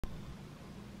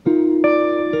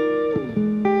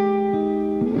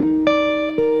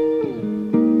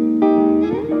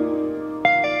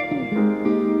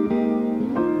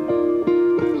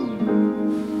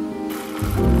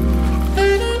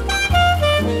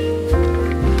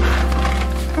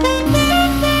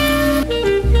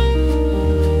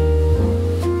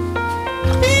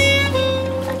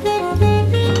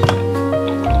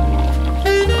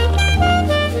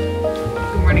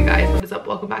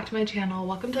my channel.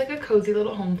 Welcome to like a cozy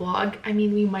little home vlog. I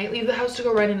mean, we might leave the house to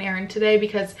go run an errand today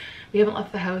because we haven't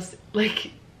left the house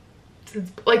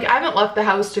since I haven't left the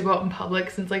house to go out in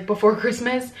public since like before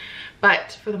Christmas.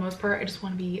 But for the most part, I just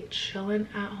want to be chilling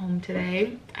at home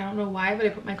today. I don't know why, but I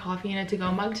put my coffee in a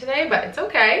to-go mug today, but it's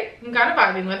okay. I'm kind of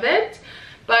vibing with it.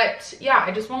 But yeah,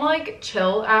 I just want to like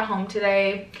chill at home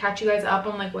today, catch you guys up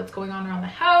on like what's going on around the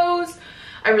house.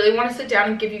 I really want to sit down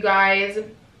and give you guys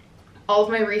all of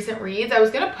my recent reads. I was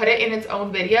gonna put it in its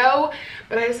own video,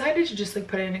 but I decided to just like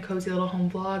put it in a cozy little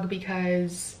home vlog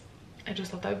because I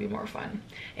just thought that would be more fun.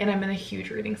 And I'm in a huge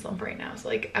reading slump right now, so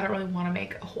like I don't really want to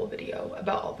make a whole video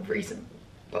about all the recent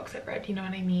books I've read, you know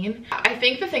what I mean? I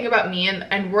think the thing about me,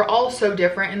 and we're all so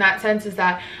different in that sense, is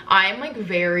that I'm like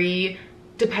very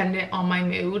dependent on my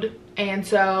mood. And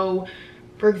so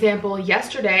for example,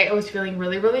 yesterday I was feeling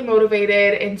really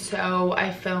motivated, and so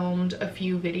I filmed a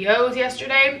few videos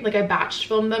yesterday. Like I batch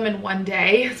filmed them in one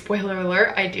day. Spoiler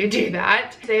alert, I do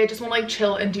that. Today I just want to like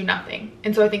chill and do nothing.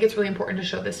 And so I think it's really important to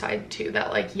show this side too,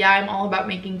 that like, yeah, I'm all about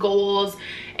making goals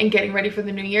and getting ready for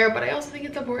the new year, but I also think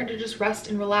it's important to just rest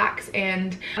and relax.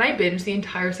 And I binged the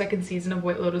entire second season of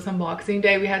White Lotus on Boxing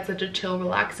Day. We had such a chill,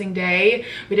 relaxing day.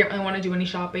 We didn't really want to do any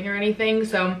shopping or anything,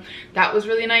 so that was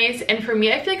really nice. And for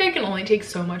me, I feel like I can only take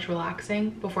so much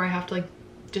relaxing before I have to like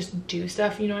just do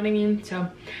stuff, you know what I mean? So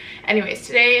anyways,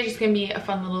 today is just gonna be a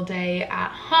fun little day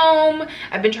at home.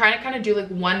 I've been trying to kind of do like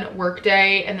one work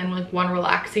day and then like one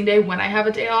relaxing day when I have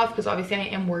a day off, because obviously I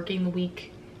am working the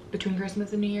week between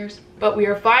Christmas and New Year's. But we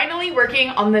are finally working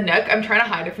on the Nook. I'm trying to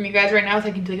hide it from you guys right now so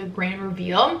I can do like a grand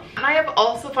reveal. And I have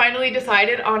also finally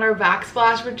decided on our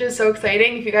backsplash, which is so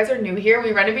exciting. If you guys are new here,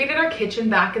 we renovated our kitchen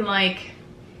back in like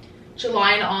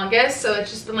July and August, so it's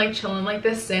just been like chilling like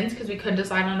this since, because we couldn't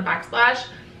decide on a backsplash.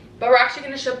 But we're actually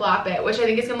going to shiplap it, which I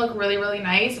think is going to look really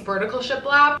nice, vertical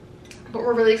shiplap. But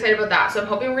we're really excited about that, so I'm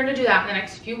hoping we're going to do that in the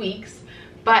next few weeks.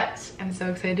 But I'm so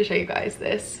excited to show you guys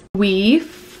this. We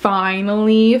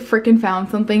finally freaking found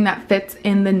something that fits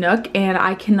in the Nook, and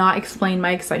I cannot explain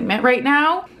my excitement right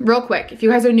now. Real quick, if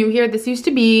you guys are new here, this used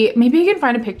to be, maybe I can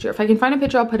find a picture. If I can find a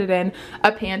picture, I'll put it in,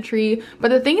 a pantry. But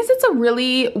the thing is, it's a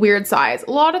really weird size.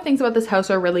 A lot of things about this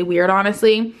house are really weird,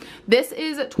 honestly. This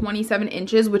is 27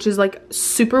 inches, which is like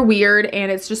super weird,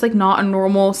 and it's just like not a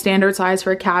normal standard size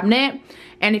for a cabinet.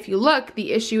 And if you look,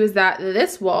 the issue is that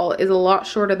this wall is a lot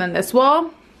shorter than this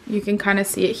wall. You can kind of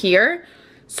see it here.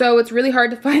 So it's really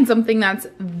hard to find something that's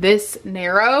this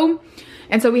narrow.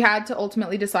 And so we had to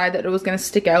ultimately decide that it was going to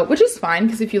stick out, which is fine,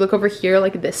 because if you look over here,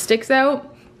 like this sticks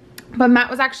out. But Matt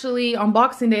was actually on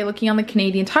Boxing Day looking on the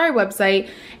Canadian Tire website,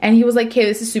 and he was like, okay,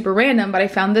 this is super random, but I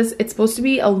found this. It's supposed to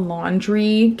be a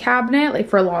laundry cabinet, like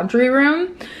for a laundry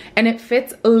room, and it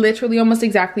fits literally almost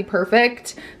exactly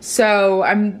perfect. So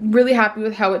I'm really happy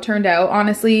with how it turned out.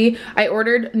 Honestly, I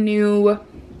ordered new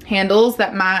handles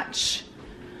that match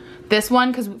this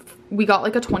one because we got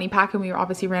like a 20 pack and we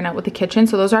obviously ran out with the kitchen,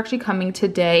 so those are actually coming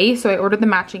today. So I ordered the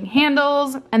matching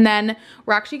handles, and then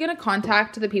we're actually going to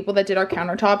contact the people that did our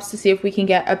countertops to see if we can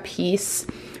get a piece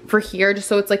for here, just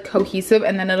so it's like cohesive,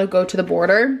 and then it'll go to the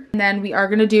border. And then we are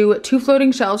going to do 2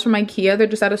 floating shelves from IKEA. They're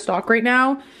just out of stock right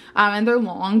now, and they're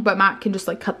long, but Matt can just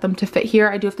like cut them to fit here.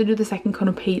 I do have to do the second coat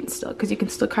of paint still, because you can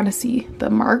still kind of see the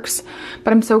marks,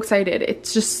 but I'm so excited.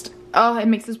 It's just, oh, it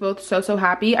makes us both so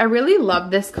happy. I really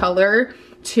love this color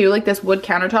too, like this wood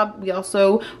countertop. We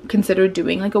also considered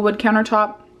doing like a wood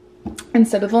countertop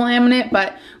instead of the laminate,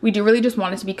 but we do really just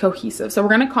want it to be cohesive. So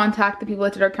we're going to contact the people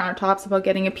that did our countertops about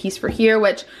getting a piece for here,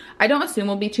 which I don't assume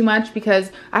will be too much,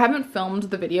 because I haven't filmed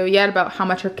the video yet about how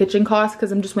much our kitchen costs,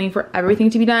 because I'm just waiting for everything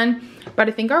to be done. But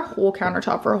I think our whole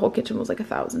countertop for our whole kitchen was like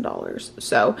 $1,000.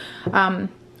 So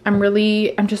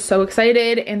I'm just so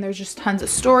excited, and there's just tons of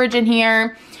storage in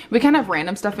here. We kind of have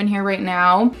random stuff in here right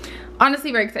now.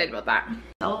 Honestly, very excited about that.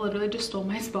 Ella literally just stole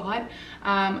my spot.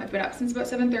 I've been up since about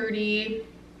 7:30.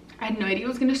 I had no idea it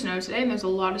was gonna snow today, and there's a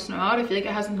lot of snow out. I feel like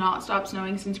it has not stopped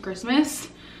snowing since Christmas,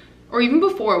 or even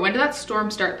before. When did that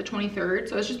storm start? The 23rd.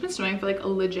 So it's just been snowing for like a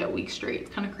legit week straight.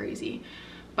 It's kind of crazy.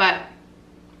 But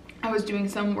I was doing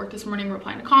some work this morning,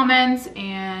 replying to comments,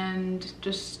 and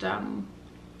just you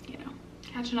know,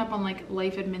 catching up on like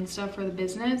life admin stuff for the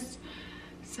business.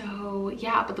 So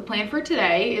yeah, but the plan for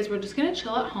today is we're just gonna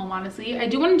chill at home, honestly. I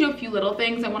do want to do a few little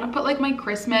things. I want to put like my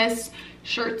Christmas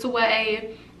shirts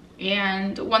away,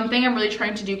 and one thing I'm really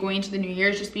trying to do going into the new year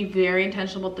is just be very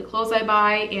intentional about the clothes I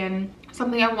buy. And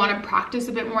something I want to practice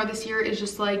a bit more this year is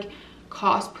just like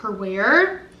cost per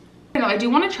wear. I do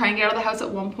want to try and get out of the house at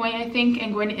one point, I think,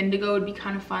 and going to Indigo would be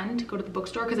kind of fun to go to the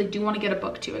bookstore, because I do want to get a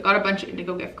book too. I got a bunch of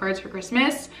Indigo gift cards for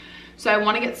Christmas, So I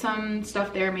want to get some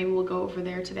stuff there. Maybe we'll go over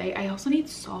there today. I also need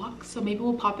socks, so maybe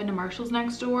we'll pop into Marshall's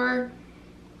next door.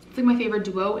 It's like my favorite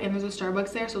duo, and there's a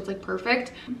Starbucks there, so it's like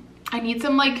perfect. I need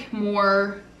some like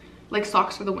more like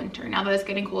socks for the winter now that it's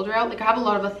getting colder out. Like I have a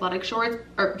lot of athletic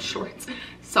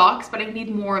socks, but I need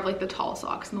more of like the tall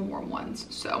socks and the warm ones.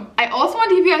 So I also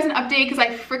want to give you guys an update because I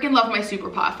freaking love my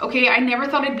Super Puff. Okay, I never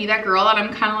thought I'd be that girl, and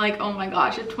I'm kind of like, oh my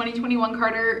gosh, if 2021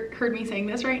 Carter heard me saying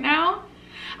this right now.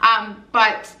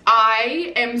 But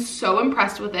I am so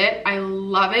impressed with it. I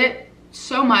love it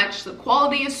so much. The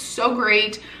quality is so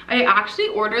great. I actually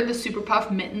ordered the Super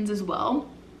Puff mittens as well,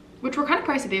 which were kind of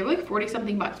pricey. They were like 40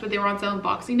 something bucks, but they were on sale on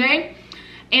Boxing Day.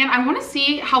 And I want to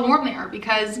see how warm they are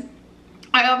because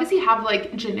I obviously have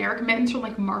like generic mittens from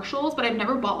like Marshall's, but I've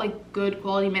never bought like good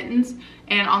quality mittens.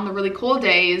 And on the really cold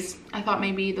days, I thought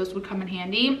maybe those would come in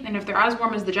handy. And if they're as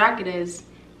warm as the jacket is,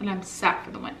 then I'm set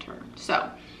for the winter. So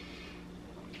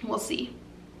we'll see.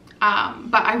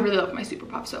 But I really love my Super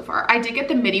Puff so far. I did get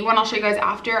the midi one. I'll show you guys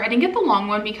after. I didn't get the long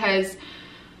one because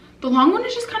the long one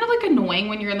is just kind of like annoying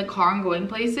when you're in the car and going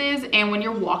places, and when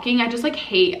you're walking, I just like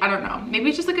hate, I don't know, maybe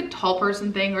it's just like a tall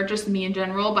person thing or just me in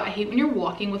general, but I hate when you're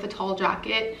walking with a tall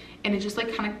jacket and it just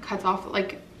like kind of cuts off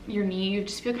like your knee. You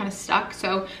just feel kind of stuck.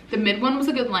 So the mid one was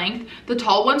a good length. The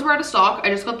tall ones were out of stock. I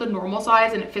just got the normal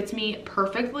size and it fits me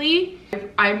perfectly.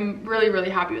 I'm really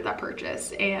happy with that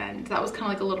purchase, and that was kind of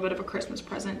like a little bit of a Christmas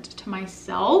present to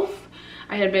myself.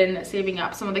 I had been saving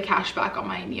up some of the cash back on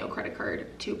my Neo credit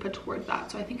card to put towards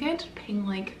that. So I think I ended up paying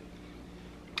like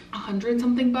 100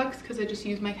 something bucks because I just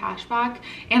used my cash back,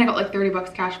 and I got like 30 bucks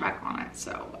cash back on it.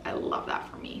 So I love that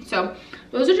for me. So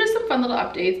those are just some fun little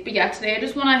updates. But yeah, today I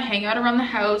just want to hang out around the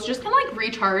house, just kind of like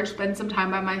recharge, spend some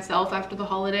time by myself after the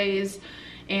holidays,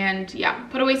 and yeah,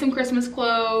 put away some Christmas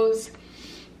clothes,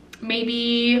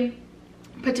 maybe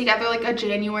put together like a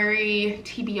January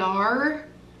TBR.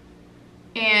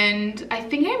 And I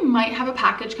think I might have a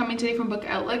package coming today from Book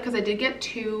Outlet because I did get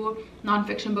 2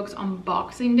 nonfiction books on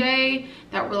Boxing Day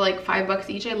that were like $5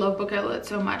 each. I love Book Outlet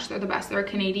so much. They're the best. They're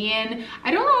Canadian.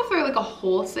 I don't know if they're like a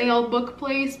wholesale book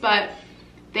place, but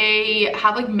they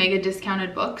have like mega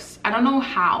discounted books. I don't know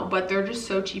how, but they're just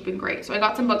so cheap and great. So I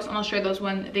got some books and I'll share those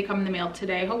when they come in the mail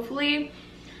today, hopefully.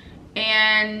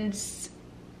 And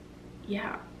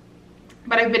yeah.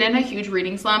 But I've been in a huge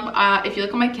reading slump. If you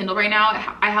look on my Kindle right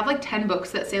now, I have like 10 books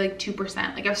that say like 2%.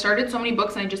 Like I've started so many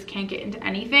books and I just can't get into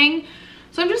anything.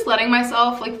 So I'm just letting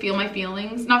myself like feel my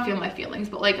feelings. Not feel my feelings,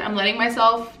 but like I'm letting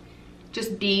myself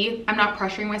just be. I'm not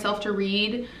pressuring myself to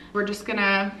read. We're just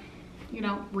gonna, you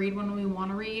know, read when we want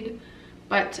to read.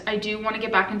 But I do want to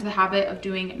get back into the habit of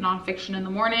doing nonfiction in the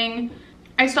morning.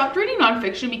 I stopped reading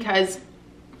nonfiction because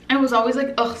I was always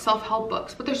like, ugh, self-help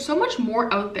books. But there's so much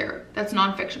more out there that's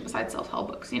nonfiction besides self-help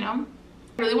books, you know?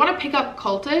 I really want to pick up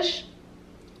Cultish.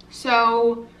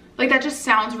 So, like, that just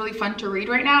sounds really fun to read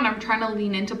right now. And I'm trying to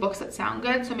lean into books that sound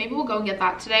good. So maybe we'll go and get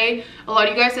that today. A lot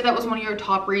of you guys said that was one of your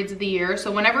top reads of the year.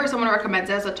 So whenever someone recommends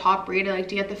it as a top read, I like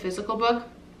to get the physical book.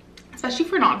 Especially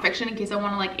for nonfiction in case I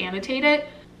want to, like, annotate it.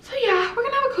 So yeah, we're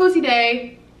going to have a cozy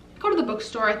day. Go to the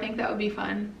bookstore. I think that would be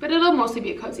fun. But it'll mostly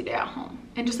be a cozy day at home.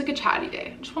 And just like a chatty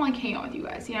day. I just want to like hang out with you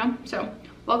guys, you know? So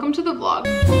welcome to the vlog.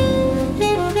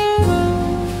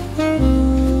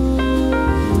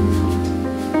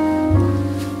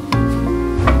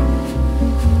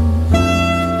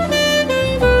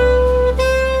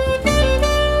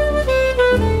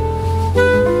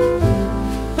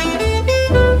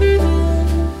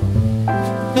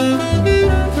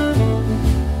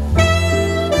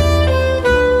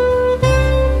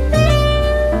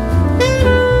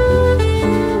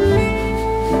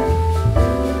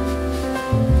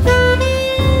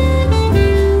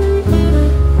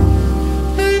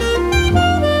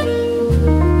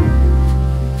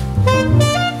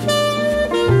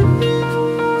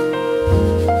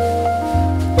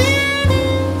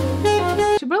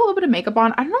 Makeup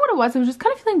on. I don't know what it was. I was just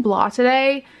kind of feeling blah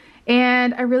today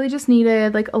and I really just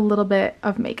needed like a little bit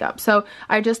of makeup. So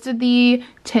I just did the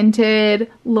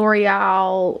tinted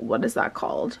L'Oreal, what is that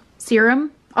called?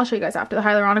 Serum. I'll show you guys after, the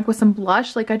hyaluronic with some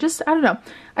blush. Like I don't know.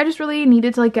 I just really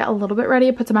needed to like get a little bit ready.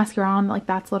 I put some mascara on. Like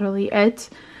that's literally it.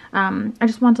 I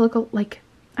just want to look like,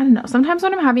 I don't know. Sometimes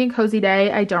when I'm having a cozy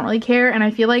day, I don't really care. And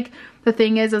I feel like the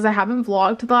thing is I haven't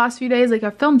vlogged the last few days. Like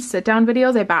I've filmed sit down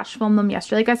videos. I batch filmed them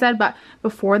yesterday, like I said. But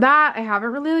before that, I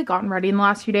haven't really like gotten ready in the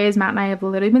last few days. Matt and I have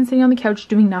literally been sitting on the couch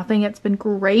doing nothing. It's been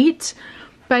great.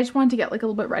 But I just wanted to get like a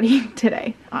little bit ready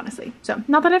today, honestly. So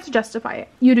not that I have to justify it.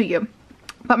 You do you.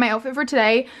 But my outfit for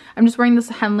today, I'm just wearing this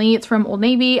Henley. It's from Old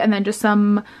Navy. And then just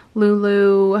some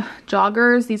Lulu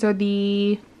joggers. These are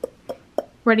the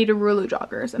Ready to Rulu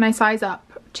joggers. And I size up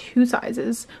 2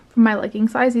 sizes from my liking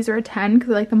size. These are a 10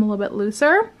 because I like them a little bit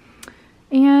looser.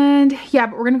 And yeah,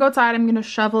 but we're gonna go outside. I'm gonna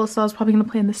shovel, so I was probably gonna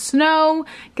play in the snow,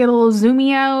 get a little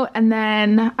zoomy out, and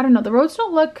then I don't know, the roads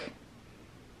don't look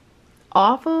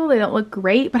awful, they don't look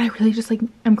great, but I really just like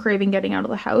am craving getting out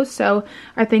of the house. So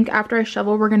I think after I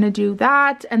shovel we're gonna do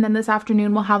that, and then this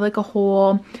afternoon we'll have like a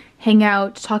whole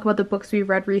hangout to talk about the books we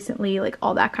read recently, like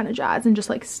all that kind of jazz, and just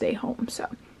like stay home. So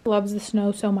loves the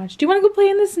snow so much. Do you want to go play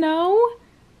in the snow?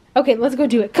 Okay, let's go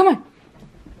do it. Come on.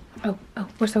 Oh,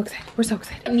 we're so excited. We're so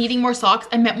excited. I'm needing more socks.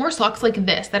 I meant more socks like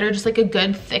this that are just like a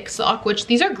good thick sock, which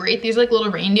these are great. These are like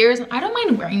little reindeers. I don't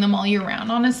mind wearing them all year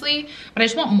round, honestly, but I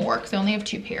just want more because I only have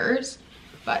 2 pairs.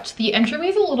 But the entryway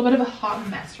is a little bit of a hot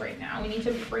mess right now. We need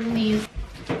to bring these.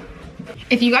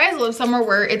 If you guys live somewhere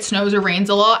where it snows or rains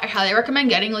a lot, I highly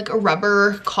recommend getting like a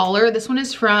rubber collar. This one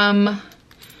is from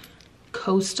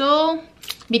Coastal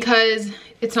because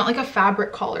it's not like a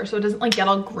fabric collar, so it doesn't like get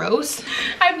all gross.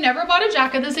 I've never bought a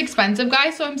jacket this expensive,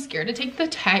 guys, so I'm scared to take the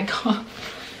tag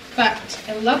off. But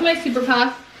I love my Super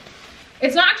Puff.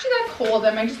 It's not actually that cold.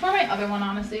 I might just wear my other one,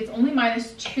 honestly. It's only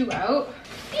 -2 out.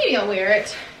 Maybe I'll wear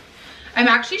it. I'm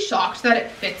actually shocked that it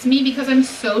fits me because I'm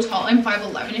so tall. I'm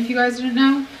 5'11", if you guys didn't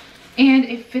know. And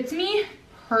it fits me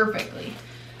perfectly.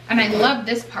 And I love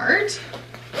this part.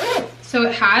 So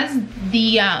it has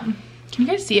the, can you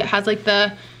guys see? It has like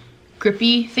the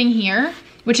grippy thing here,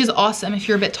 which is awesome if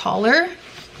you're a bit taller.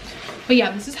 But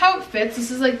yeah, this is how it fits. This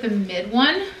is like the mid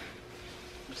one.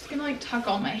 I'm just gonna like tuck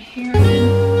all my hair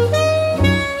in.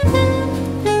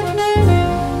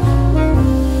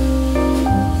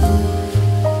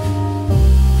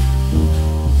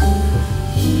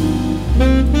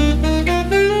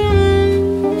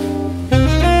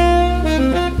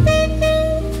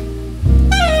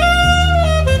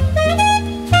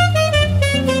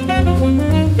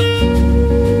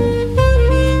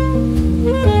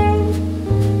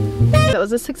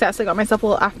 A success. I got myself a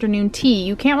little afternoon tea.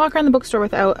 You can't walk around the bookstore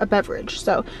without a beverage,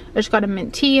 so I just got a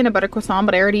mint tea and a butter croissant,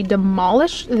 but I already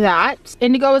demolished that.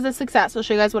 Indigo was a success. I'll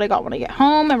show you guys what I got when I get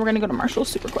home, and we're gonna go to Marshall's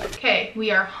super quick. Okay,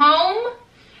 we are home,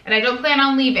 and I don't plan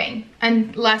on leaving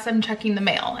unless I'm checking the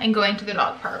mail and going to the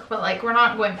dog park, but like we're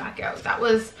not going back out.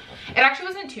 It actually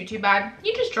wasn't too bad.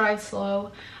 You just drive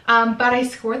slow. But I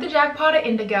scored the jackpot at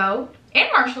Indigo and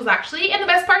Marshall's actually, and the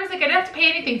best part is like I didn't have to pay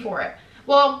anything for it.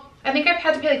 Well, I think I've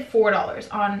had to pay like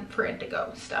 $4 for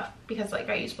Indigo stuff because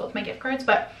like I used both my gift cards,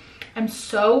 but I'm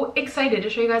so excited to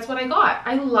show you guys what I got.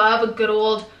 I love a good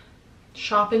old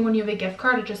shopping when you have a gift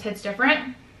card. It just hits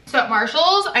different. So at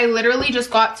Marshall's, I literally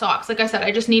just got socks. Like I said,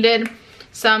 I just needed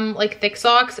some like thick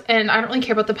socks, and I don't really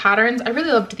care about the patterns. I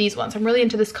really loved these ones. I'm really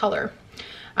into this color.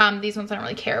 These ones I don't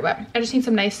really care, but I just need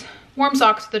some nice warm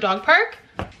socks at the dog park.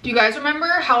 Do you guys remember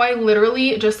how I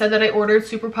literally just said that I ordered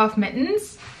Super Puff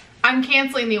mittens? I'm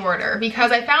canceling the order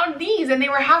because I found these and they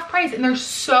were half price and they're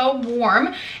so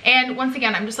warm. And once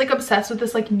again, I'm just like obsessed with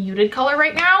this like muted color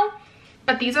right now.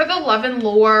 But these are the Love and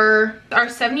Lore, are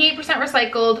 78%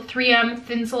 recycled, 3M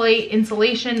Thinsulate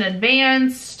insulation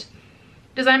advanced,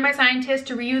 designed by scientists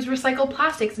to reuse recycled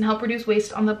plastics and help reduce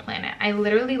waste on the planet. I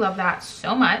literally love that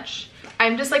so much.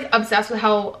 I'm just like obsessed with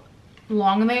how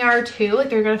long they are too. Like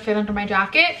they're gonna fit under my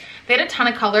jacket. They had a ton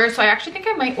of colors, so I actually think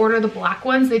I might order the black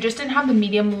ones. They just didn't have the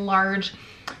medium large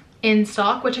in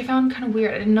stock, which I found kind of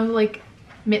weird. I didn't know like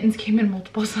mittens came in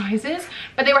multiple sizes,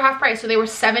 but they were half price, so they were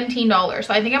 $17.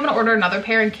 So I think I'm gonna order another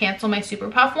pair and cancel my Super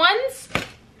Puff ones.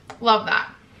 Love that.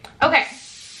 Okay,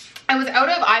 I was out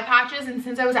of eye patches, and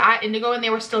since I was at Indigo and they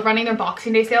were still running their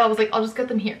Boxing Day sale, I was like, I'll just get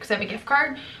them here because I have a gift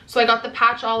card. So I got the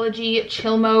Patchology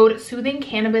Chill Mode Soothing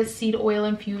Cannabis Seed Oil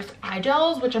Infused Eye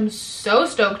Gels, which I'm so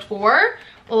stoked for.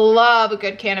 Love a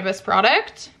good cannabis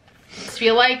product. I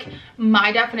feel like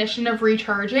my definition of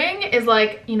recharging is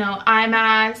like, you know, eye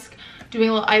mask, doing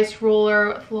a little ice roller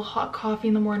with a little hot coffee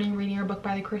in the morning, reading your book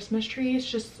by the Christmas tree. It's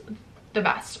just the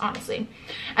best, honestly.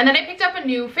 And then I picked up a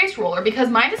new face roller because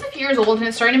mine is a few years old and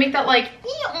it's starting to make that like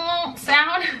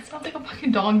sound. It sounds like a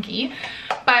fucking donkey.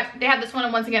 But they had this one,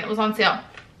 and once again it was on sale.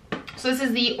 So this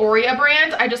is the Aurea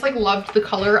brand. I just like loved the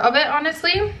color of it,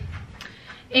 honestly.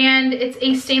 And it's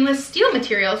a stainless steel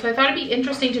material, so I thought it'd be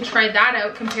interesting to try that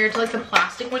out compared to like the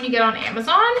plastic one you get on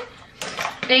Amazon.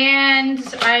 And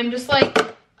I'm just like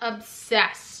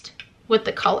obsessed with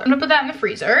the color. I'm gonna put that in the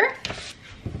freezer.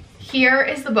 Here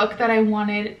is the book that I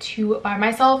wanted to buy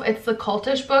myself. It's the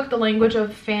Cultish book, The Language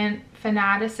of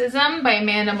Fanaticism by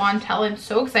Amanda Montell. I'm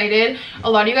so excited.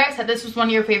 A lot of you guys said this was one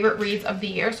of your favorite reads of the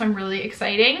year, so I'm really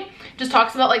excited. Just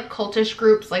talks about like cultish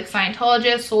groups like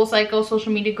Scientologists, Soul Cycle,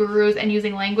 social media gurus, and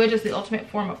using language as the ultimate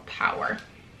form of power.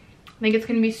 think it's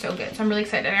gonna be so good. So I'm really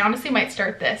excited. I honestly might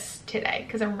start this today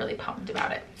because I'm really pumped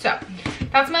about it. So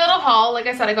that's my little haul. Like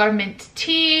I said, I got a mint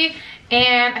tea,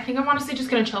 and I think I'm honestly just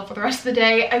gonna chill for the rest of the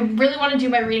day. I really want to do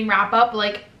my reading wrap up,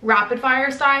 like rapid fire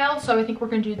style. So I think we're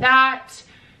gonna do that.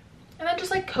 And then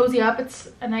just like cozy up. It's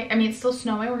a night, I mean, it's still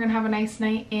snowing. We're gonna have a nice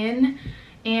night in.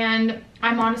 And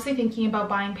I'm honestly thinking about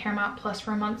buying Paramount Plus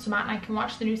for a month so Matt and I can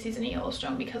watch the new season of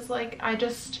Yellowstone, because like I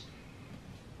just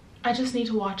need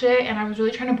to watch it. And I was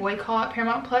really trying to boycott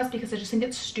Paramount Plus because I just think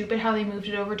it's stupid how they moved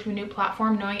it over to a new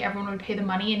platform knowing everyone would pay the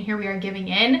money, and here we are giving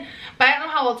in. But I don't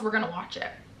know how else we're gonna watch it.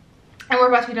 And we're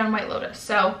about to be done White Lotus,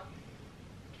 so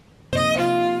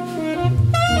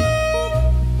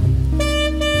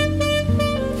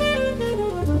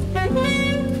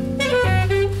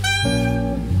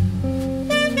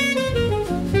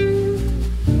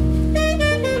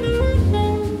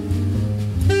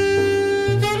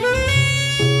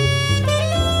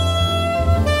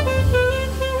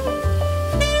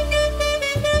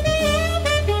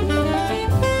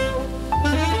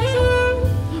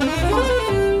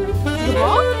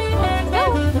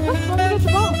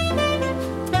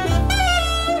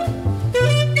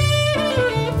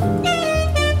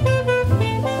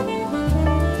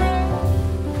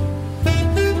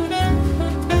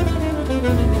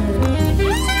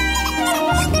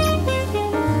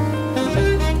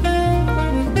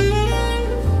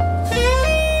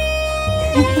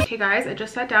guys, I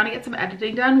just sat down to get some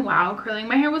editing done. Wow, curling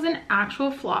my hair was an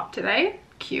actual flop today.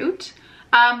 Cute.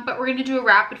 But we're gonna do a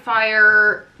rapid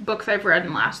fire books I've read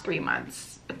in the last 3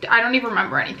 months. I don't even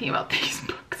remember anything about these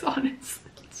books,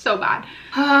 honestly. It's so bad.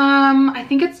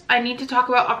 I need to talk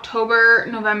about October,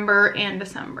 November, and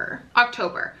December.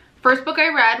 October. First book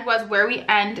I read was Where We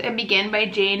End and Begin by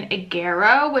Jane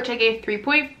Aguero, which I gave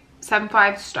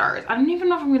 3.75 stars. I don't even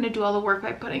know if I'm gonna do all the work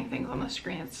by putting things on the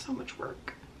screen. It's so much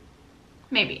work.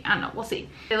 Maybe, I don't know, we'll see.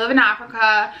 They live in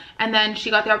Africa, and then she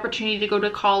got the opportunity to go to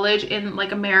college in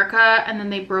like America, and then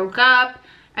they broke up,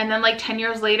 and then like 10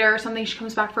 years later or something, she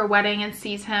comes back for a wedding and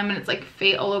sees him, and it's like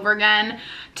fate all over again.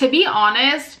 To be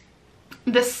honest,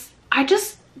 I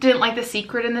just didn't like the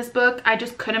secret in this book. I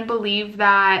just couldn't believe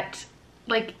that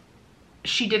like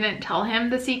she didn't tell him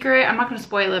the secret. I'm not gonna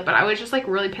spoil it, but I was just like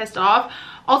really pissed off.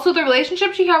 Also, the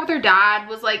relationship she had with her dad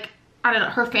was like, I don't know,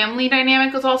 her family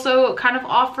dynamic was also kind of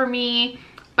off for me.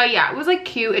 But yeah, it was like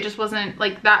cute. It just wasn't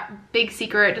like that big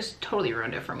secret. It just totally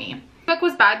ruined it for me. The book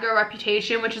was Bad Girl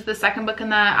Reputation, which is the second book in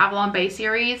the Avalon Bay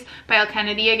series by Elle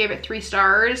Kennedy. I gave it 3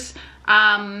 stars.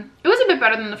 It was a bit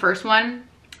better than the first one.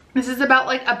 This is about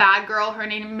like a bad girl. Her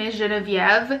name is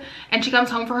Genevieve, and she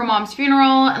comes home for her mom's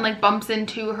funeral and like bumps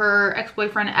into her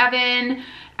ex-boyfriend Evan.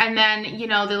 And then, you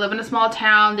know, they live in a small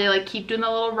town. They like keep doing the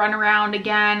little run around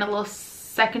again, a little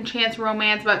second chance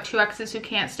romance about 2 exes who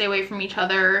can't stay away from each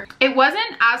other. It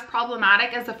wasn't as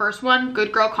problematic as the first one,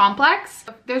 Good Girl Complex.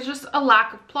 There's just a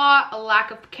lack of plot, a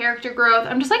lack of character growth.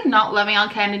 I'm just like not loving Elle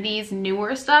Kennedy's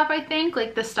newer stuff, I think.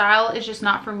 Like the style is just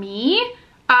not for me.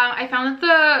 I found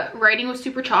that the writing was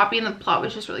super choppy and the plot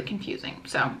was just really confusing,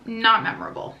 so not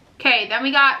memorable. Okay, then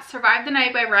we got Survive the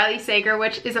Night by Riley Sager,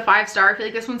 which is a 5-star. I feel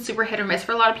like this one's super hit or miss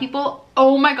for a lot of people.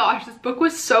 Oh my gosh, this book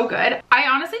was so good. I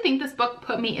honestly think this book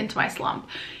put me into my slump.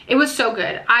 It was so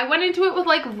good. I went into it with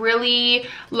like really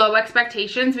low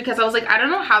expectations because I was like, I don't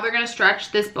know how they're gonna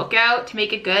stretch this book out to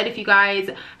make it good. If you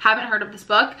guys haven't heard of this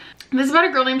book, this is about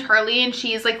a girl named Harley, and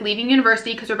she's like leaving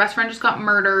university because her best friend just got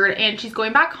murdered, and she's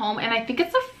going back home, and I think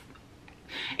it says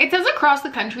across the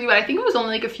country, but I think it was only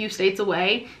like a few states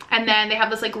away. And then they have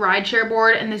this like rideshare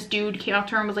board, and this dude came up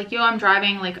to her and was like, yo, I'm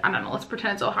driving, like, I don't know, let's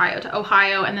pretend it's Ohio, to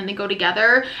Ohio. And then they go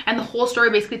together, and the whole story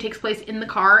basically takes place in the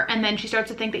car. And then she starts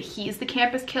to think that he's the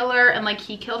campus killer, and like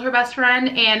he killed her best friend.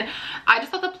 And I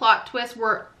just thought the plot twists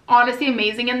were honestly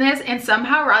amazing in this, and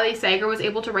somehow Riley Sager was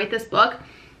able to write this book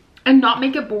and not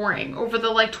make it boring over the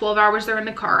like 12 hours they're in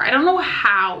the car. I don't know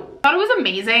how. I thought it was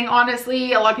amazing,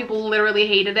 honestly. A lot of people literally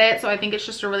hated it, so I think it's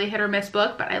just a really hit or miss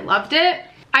book, but I loved it.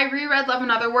 I reread Love in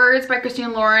Other Words by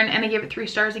Christine Lauren, and I gave it 3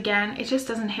 stars again. It just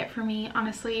doesn't hit for me,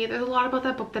 honestly. There's a lot about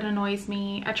that book that annoys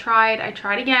me. I tried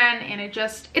again, and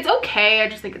it's okay. I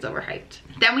just think it's overhyped.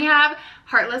 Then we have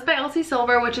Heartless by Elsie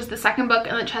Silver, which is the second book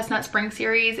in the Chestnut Spring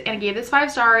series, and I gave this 5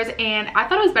 stars, and I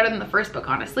thought it was better than the first book,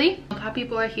 honestly. Look how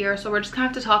people are here, so we're just gonna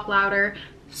have to talk louder.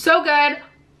 So good.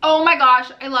 Oh my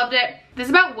gosh, I loved it. This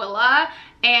is about Willa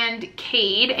and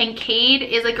Cade, and Cade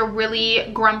is like a really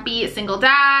grumpy single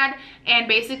dad, and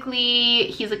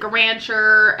basically he's like a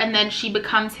rancher, and then she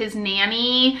becomes his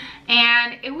nanny,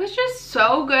 and it was just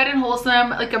so good and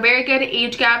wholesome, like a very good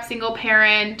age gap single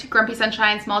parent grumpy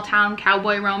sunshine small town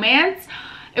cowboy romance.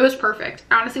 It was perfect.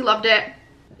 I honestly loved it.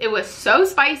 It was so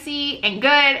spicy and good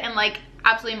and like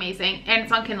absolutely amazing, and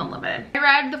it's on Kindle Unlimited. I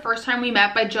read The First Time We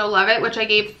Met by Joe Levitt, which I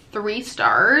gave 3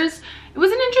 stars. It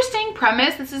was an interesting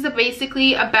premise. This is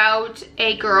basically about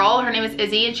a girl, her name is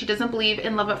Izzy, and she doesn't believe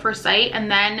in love at first sight, and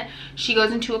then she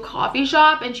goes into a coffee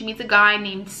shop and she meets a guy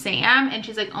named Sam, and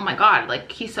she's like, oh my god,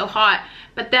 like he's so hot.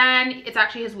 But then it's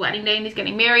actually his wedding day and he's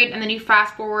getting married, and then you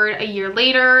fast forward a year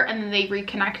later and then they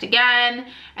reconnect again,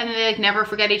 and then they like never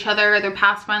forget each other. Their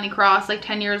paths finally cross like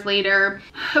 10 years later.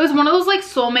 It was one of those like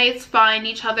soulmates find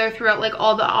each other throughout like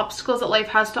all the obstacles that life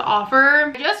has to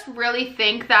offer. I just really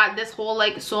think that this whole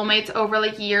like soulmates over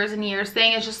like years and years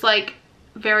thing is just like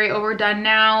very overdone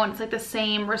now, and it's like the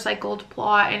same recycled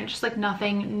plot and it's just like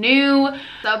nothing new.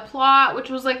 The plot, which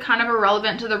was like kind of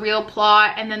irrelevant to the real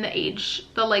plot, and then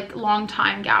the like long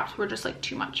time gaps were just like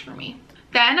too much for me.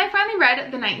 Then I finally read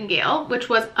The Nightingale, which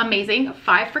was amazing.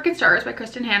 5 freaking stars by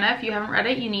Kristen Hanna. If you haven't read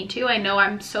it, you need to. I know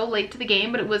I'm so late to the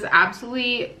game, but it was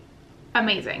absolutely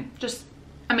amazing. Just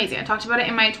amazing. I talked about it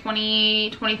in my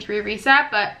 2023 reset,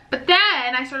 but then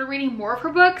I started reading more of her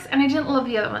books and I didn't love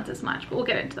the other ones as much, but we'll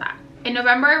get into that. In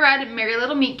November, I read Merry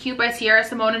Little Meet Cute by Sierra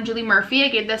Simone and Julie Murphy. I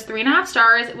gave this 3.5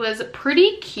 stars. It was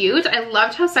pretty cute. I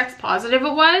loved how sex positive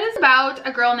it was. It's about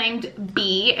a girl named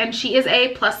B, and she is a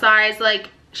plus size, like,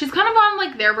 she's kind of on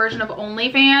like their version of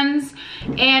OnlyFans,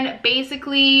 and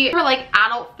basically her like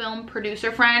adult film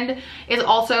producer friend is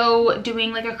also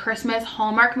doing like a Christmas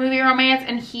Hallmark movie romance,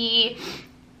 and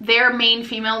their main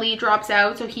female lead drops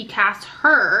out, so he casts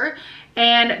her.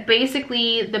 And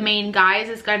basically the main guy is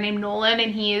this guy named Nolan,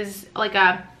 and he was like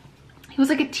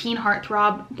a teen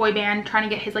heartthrob boy band trying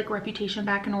to get his like reputation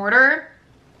back in order.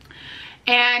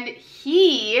 And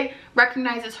he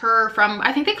recognizes her from,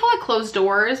 I think they call it Closed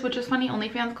Doors, which is funny,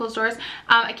 OnlyFans Closed Doors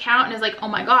account, and is like, oh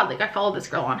my god, like I follow this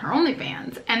girl on her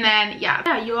OnlyFans. And then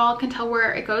yeah, you all can tell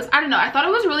where it goes. I don't know, I thought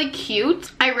it was really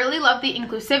cute. I really love the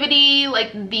inclusivity,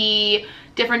 like the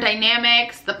different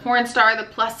dynamics, the porn star, the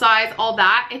plus size, all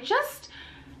that. It just,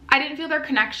 I didn't feel their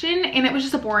connection, and it was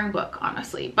just a boring book,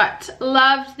 honestly, but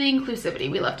loved the inclusivity.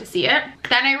 We love to see it.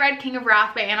 Then I read King of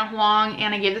Wrath by Anna Huang,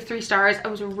 and I gave this 3 stars. I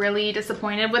was really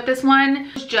disappointed with this one.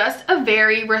 It was just a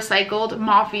very recycled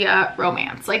mafia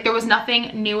romance. Like, there was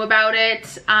nothing new about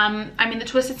it. I mean, the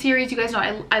Twisted series, you guys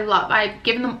know I love. I've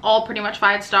given them all pretty much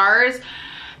 5 stars.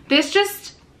 This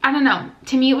just, I don't know.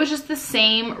 To me, it was just the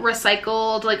same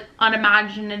recycled, like,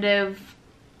 unimaginative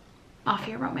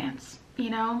mafia romance. You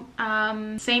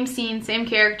know, same scene, same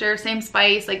character, same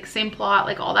spice, like same plot,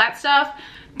 like all that stuff.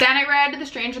 Then I read The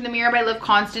Stranger in the Mirror by Liv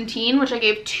Constantine, which I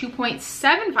gave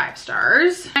 2.75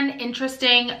 stars. An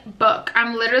interesting book.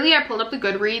 I pulled up the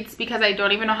Goodreads because I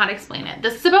don't even know how to explain it.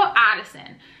 This is about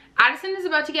Addison. Addison is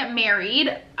about to get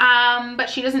married, but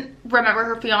she doesn't remember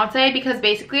her fiance because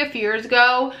basically a few years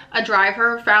ago, a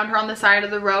driver found her on the side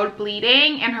of the road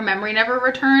bleeding and her memory never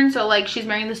returned. So like she's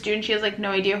marrying the student, she has like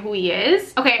no idea who he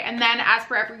is. Okay, and then as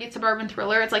for every suburban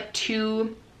thriller, it's like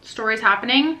 2 stories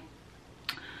happening.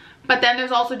 But then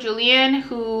there's also Julian,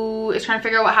 who is trying to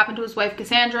figure out what happened to his wife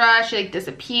Cassandra. She like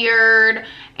disappeared,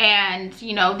 and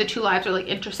you know, the 2 lives are like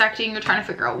intersecting. You're trying to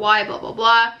figure out why, blah blah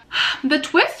blah. The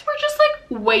twists were just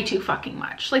like way too fucking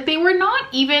much. Like, they were not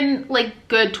even like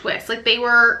good twists. Like, they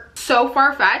were so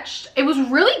far-fetched. It was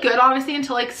really good, honestly,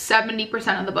 until like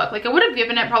 70% of the book. Like, I would have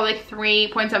given it probably like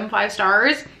 3.75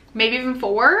 stars, maybe even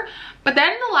 4. But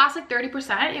then in the last like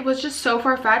 30%, it was just so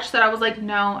far-fetched that I was like,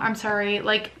 no, I'm sorry,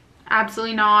 like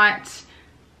absolutely not.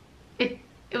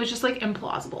 It was just like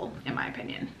implausible in my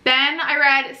opinion. Then I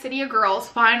read City of Girls,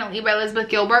 finally, by Elizabeth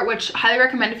Gilbert, which I highly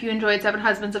recommend if you enjoyed Seven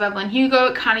Husbands of Evelyn Hugo.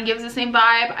 It kind of gives the same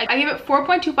vibe. I gave it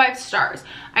 4.25 stars.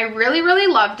 I really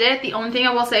loved it. The only thing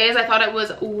I will say is I thought it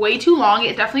was way too long.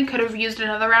 It definitely could have used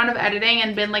another round of editing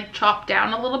and been like chopped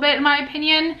down a little bit in my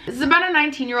opinion. This is about a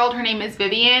 19-year-old. Her name is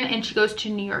Vivian, and she goes to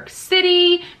New York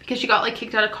City because she got like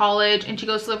kicked out of college, and she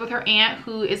goes to live with her aunt,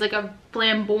 who is like a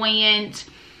flamboyant,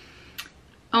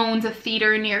 owns a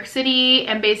theater in New York City,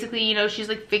 and basically, you know, she's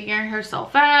like figuring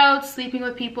herself out, sleeping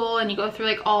with people, and you go through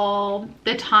like all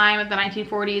the time of the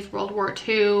 1940s, World War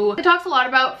II. It talks a lot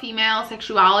about female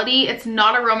sexuality. It's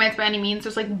not a romance by any means.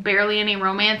 There's like barely any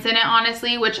romance in it,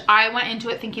 honestly, which I went into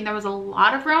it thinking there was a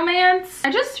lot of romance. I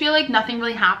just feel like nothing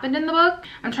really happened in the book.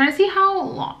 I'm trying to see how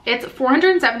long. It's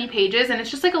 470 pages, and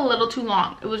it's just like a little too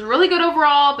long. It was really good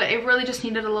overall, but it really just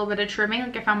needed a little bit of trimming.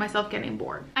 Like, I found myself getting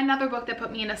bored. Another book that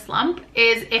put me in a slump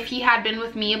is If He Had Been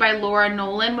With Me by Laura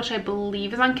Nolan, which I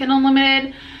believe is on Kindle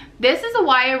Unlimited. This is a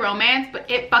YA romance, but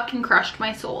it fucking crushed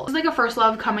my soul. It's like a first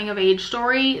love coming of age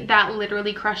story that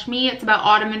literally crushed me. It's about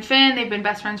Autumn and Finn. They've been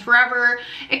best friends forever.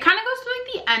 It kind of goes to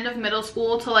like the end of middle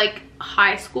school to like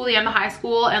high school, the end of high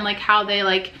school, and like how they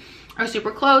like are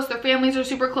super close, their families are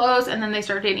super close, and then they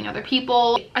start dating other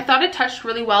people. I thought it touched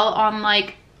really well on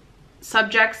like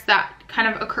subjects that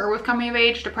kind of occur with coming of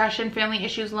age: depression, family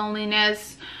issues,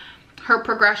 loneliness, her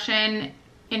progression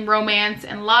in romance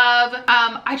and love.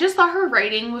 I just thought her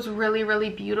writing was really, really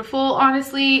beautiful.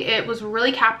 Honestly, it was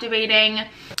really captivating,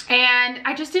 and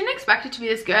I just didn't expect it to be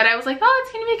this good. I was like, oh,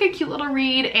 it's gonna make a cute little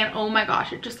read, and oh my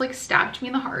gosh, it just like stabbed me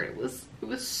in the heart. It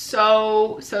was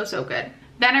so good.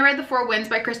 Then I read The Four Winds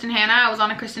by Kristen Hanna. I was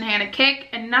on a Kristen Hanna kick,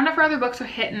 and none of her other books are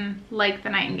hitting like The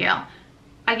Nightingale.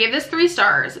 I gave this 3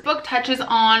 stars. The book touches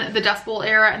on the Dust Bowl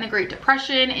era and the Great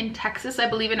Depression in Texas, I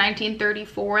believe in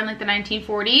 1934 and like the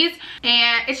 1940s.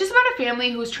 And it's just about a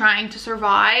family who's trying to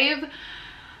survive.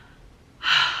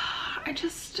 I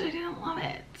didn't love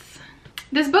it.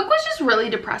 This book was just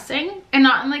really depressing, and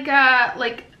not in like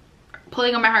a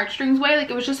pulling on my heartstrings way.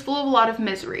 Like, it was just full of a lot of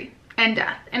misery and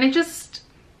death, and it just,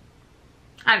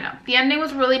 I don't know. The ending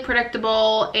was really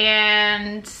predictable,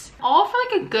 and all for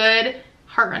like a good,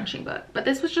 heart-wrenching book, but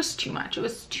this was just too much. It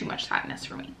was too much sadness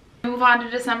for me. Move on to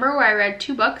December, where I read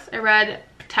 2 books. I read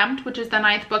Tempt, which is the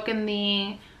 9th book in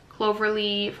the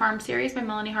Cloverly Farm series by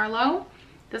Melanie Harlow.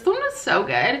 This one was so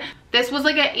good. This was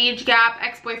like an age gap,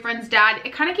 ex-boyfriend's dad.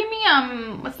 It kind of gave me,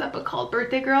 what's that book called?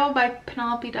 Birthday Girl by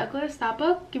Penelope Douglas, that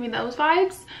book. Give me those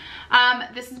vibes.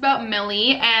 This is about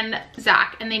Millie and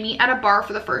Zach, and they meet at a bar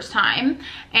for the first time.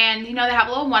 And, you know, they have a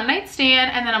little one-night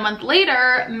stand, and then a month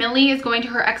later, Millie is going to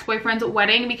her ex-boyfriend's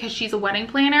wedding because she's a wedding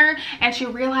planner, and she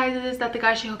realizes that the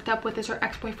guy she hooked up with is her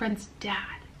ex-boyfriend's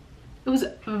dad. It was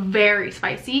very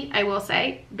spicy, I will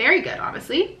say. Very good,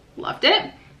 honestly. Loved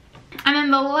it. And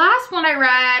then the last one I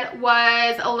read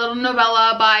was a little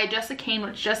novella by Jessica Cain,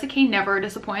 which Jessica Cain never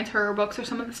disappoints. Her books are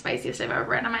some of the spiciest I've ever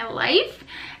read in my life.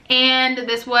 And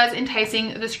this was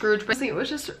Enticing the Scrooge. But it was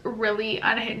just really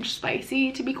unhinged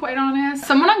spicy, to be quite honest.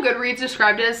 Someone on Goodreads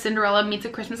described it as Cinderella meets A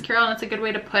Christmas Carol, and that's a good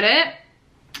way to put it.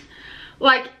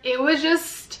 Like, it was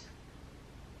just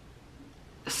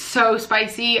so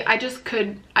spicy.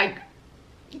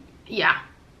 Yeah.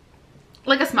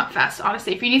 Like a smut fest,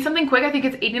 honestly. If you need something quick, I think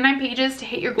it's 89 pages to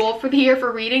hit your goal for the year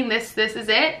for reading. This is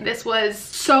it. This was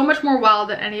so much more wild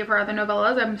than any of her other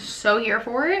novellas. I'm so here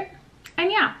for it.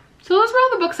 And yeah, so those were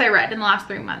all the books I read in the last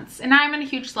 3 months. And now I'm in a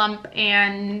huge slump,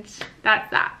 and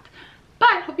that's that.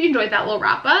 But hope you enjoyed that little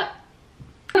wrap up.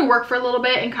 I'm gonna work for a little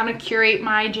bit and kind of curate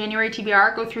my January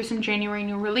TBR, go through some January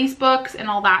new release books and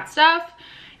all that stuff.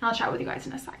 And I'll chat with you guys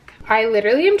in a sec. I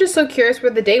literally am just so curious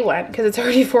where the day went because it's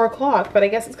already 4 o'clock, but I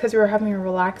guess it's because we were having a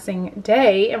relaxing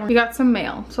day. And we got some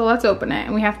mail, so let's open it.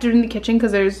 And we have to do it in the kitchen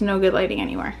because there's no good lighting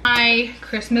anywhere. My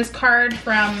Christmas card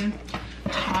from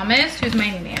Thomas, who's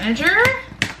my manager.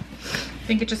 I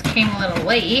think it just came a little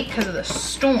late because of the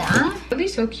storm. Really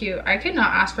so cute. I could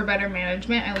not ask for better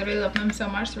management. I literally love them so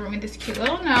much. They wrote me this cute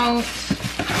little note.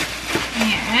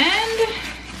 And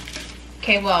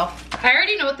okay, well, I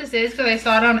already know what this is because I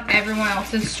saw it on everyone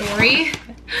else's story.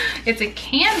 It's a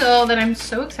candle that I'm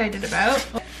so excited about.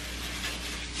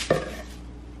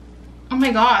 Oh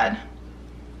my god.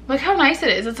 Look how nice it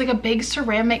is. It's like a big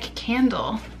ceramic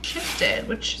candle. Shifted,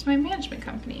 which is my management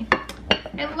company.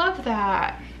 I love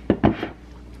that.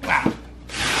 Wow.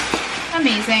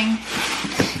 Amazing.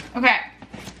 Okay.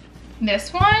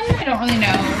 This one, I don't really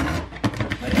know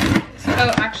what it is.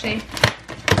 Oh, actually.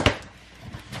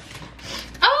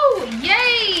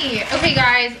 Yay! Okay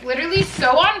guys, literally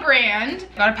so on brand.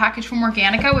 Got a package from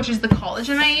Organica, which is the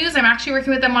collagen I use. I'm actually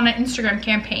working with them on an Instagram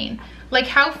campaign. Like,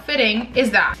 how fitting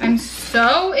is that? I'm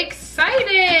so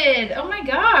excited. Oh my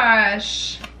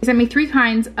gosh. They sent me 3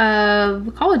 kinds of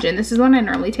collagen. This is one I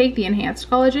normally take, the enhanced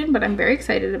collagen, but I'm very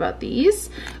excited about these.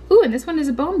 Ooh, and this one is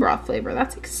a bone broth flavor.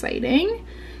 That's exciting.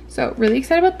 So really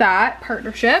excited about that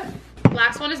partnership.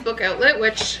 Last one is Book Outlet,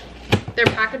 which their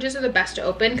packages are the best to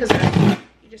open because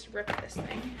just rip this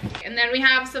thing. And then we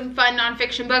have some fun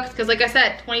nonfiction books because, like I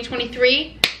said,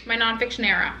 2023, my nonfiction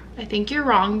era. I think you're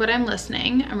wrong, but I'm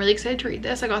listening. I'm really excited to read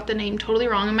this. I got the name totally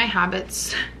wrong in my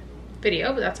habits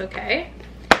video, but that's okay.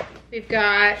 We've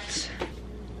got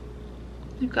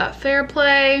Fair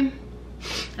Play. And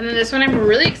then this one I'm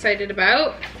really excited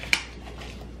about.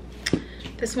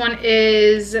 This one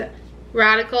is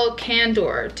Radical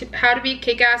Candor, how to be a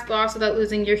kick-ass boss without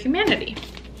losing your humanity.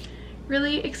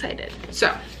 Really excited.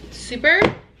 So super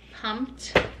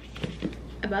pumped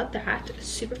about that.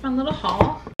 Super fun little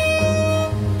haul.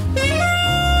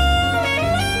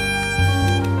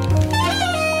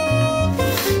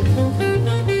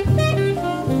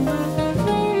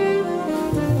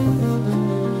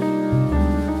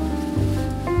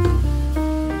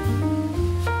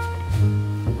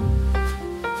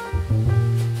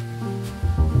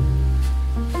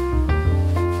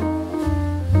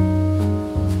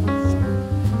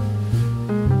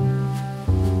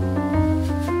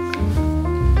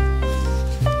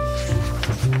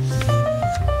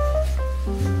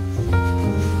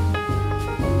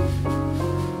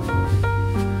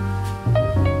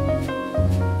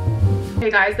 Okay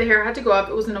guys, the hair had to go up.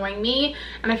 It was annoying me,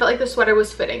 and I felt like the sweater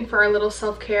was fitting for our little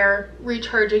self-care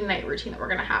recharging night routine that we're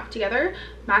gonna have together.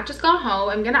 Matt just got home.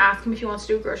 I'm gonna ask him if he wants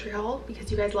to do a grocery haul because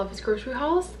you guys love his grocery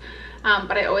hauls.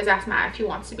 But I always ask Matt if he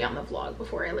wants to be on the vlog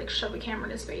before I like shove a camera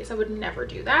in his face. I would never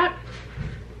do that.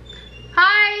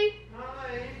 Hi!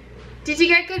 Hi. Did you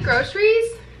get good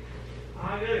groceries?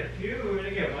 I got a few. I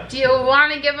didn't get much. Do you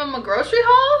want to give him a grocery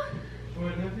haul?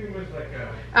 Well, nothing was like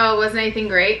a... Oh, wasn't anything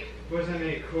great? Wasn't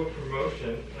any cool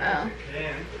promotion. Oh.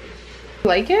 Can.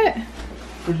 Like it?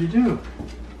 What'd you do?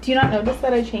 Do you not notice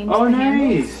that I changed Oh, the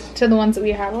handles nice. to the ones that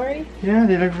we have already? Yeah,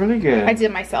 they look really good. I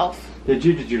did myself. Did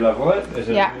you? Did you level it? Is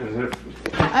it? Yeah. Is it?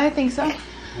 I think so.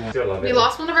 Yeah. Still love We it.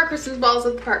 lost one of our Christmas balls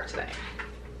at the park today.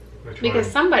 Which Because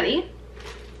one? somebody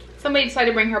decided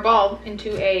to bring her ball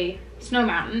into a snow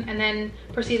mountain and then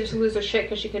proceeded to lose her shit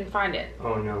because she couldn't find it.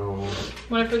 Oh no.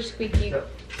 One of her squeaky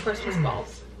Christmas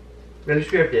balls. At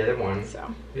least we have the other one. So.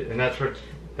 And that's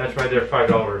why they're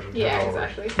 $5 and $10. Yeah,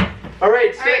 exactly. All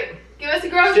right, sit. All right, give us a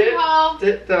grocery haul.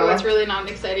 Sit, Oh, it's really not an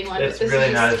exciting one. It's but this really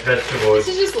is not. just, It's vegetables.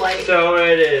 this is just light. So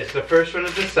it is. The first one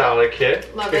is the salad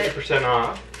kit. Love it. 50%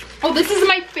 off. Oh, this is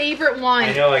my favorite one.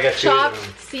 I know. I got two Chopped of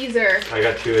them. Caesar. I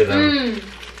got two of them. Mmm.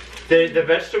 The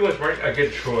vegetables weren't a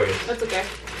good choice. That's okay.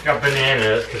 Got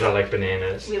bananas because I like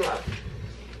bananas. We love.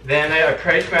 Then I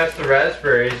price matched the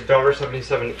raspberries,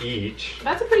 $1.77 each.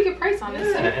 That's a pretty good price,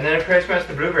 honestly. Yeah, and then I price matched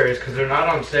the blueberries because they're not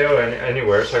on sale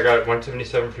anywhere, so I got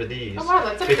 $1.77 for these. Oh wow,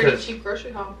 that's a pretty cheap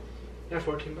grocery haul. Yeah,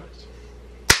 14 bucks.